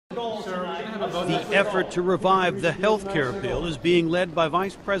The effort to revive the health care bill is being led by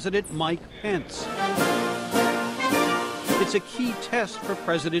Vice President Mike Pence. It's a key test for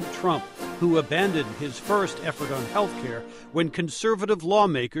President Trump, who abandoned his first effort on health care when conservative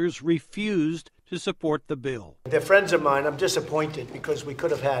lawmakers refused to support the bill. They're friends of mine. I'm disappointed because we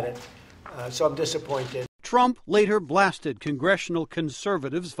could have had it, so I'm disappointed. Trump later blasted congressional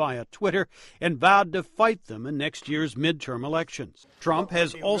conservatives via Twitter and vowed to fight them in next year's midterm elections. Trump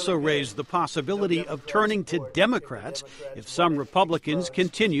has also raised the possibility of turning to Democrats if some Republicans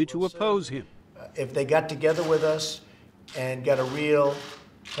continue to oppose him. If they got together with us and got a real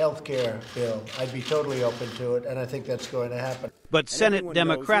health care bill, I'd be totally open to it, and I think that's going to happen. But Senate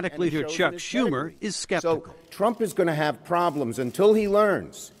Democratic leader Chuck Schumer is skeptical. So Trump is going to have problems until he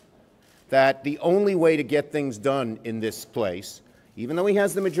learns that the only way to get things done in this place, even though he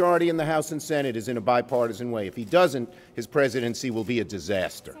has the majority in the House and Senate, is in a bipartisan way. If he doesn't, his presidency will be a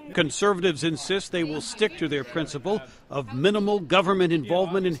disaster. Conservatives insist they will stick to their principle of minimal government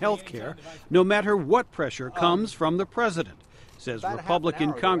involvement in health care, no matter what pressure comes from the president, says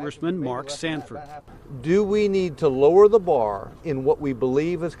Republican Congressman Mark Sanford. Do we need to lower the bar in what we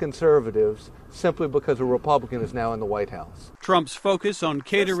believe as conservatives simply because a Republican is now in the White House? Trump's focus on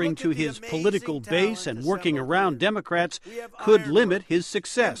catering to his political base and working around Democrats could limit his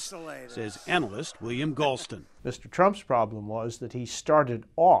success, says analyst William Galston. Mr. Trump's problem was that he started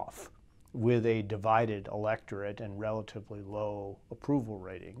off with a divided electorate and relatively low approval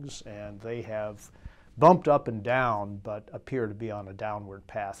ratings, and they have bumped up and down, but appear to be on a downward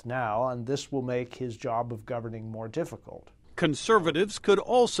path now, and this will make his job of governing more difficult. Conservatives could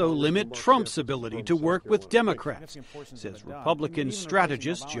also limit Trump's ability to work with Democrats, says Republican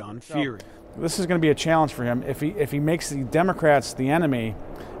strategist John Feary. This is going to be a challenge for him. If he makes the Democrats the enemy,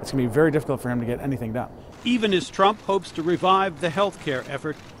 it's going to be very difficult for him to get anything done. Even as Trump hopes to revive the health care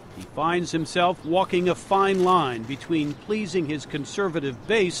effort, he finds himself walking a fine line between pleasing his conservative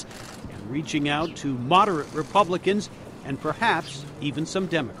base and reaching out to moderate Republicans and perhaps even some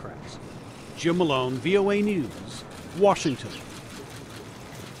Democrats. Jim Malone, VOA News, Washington.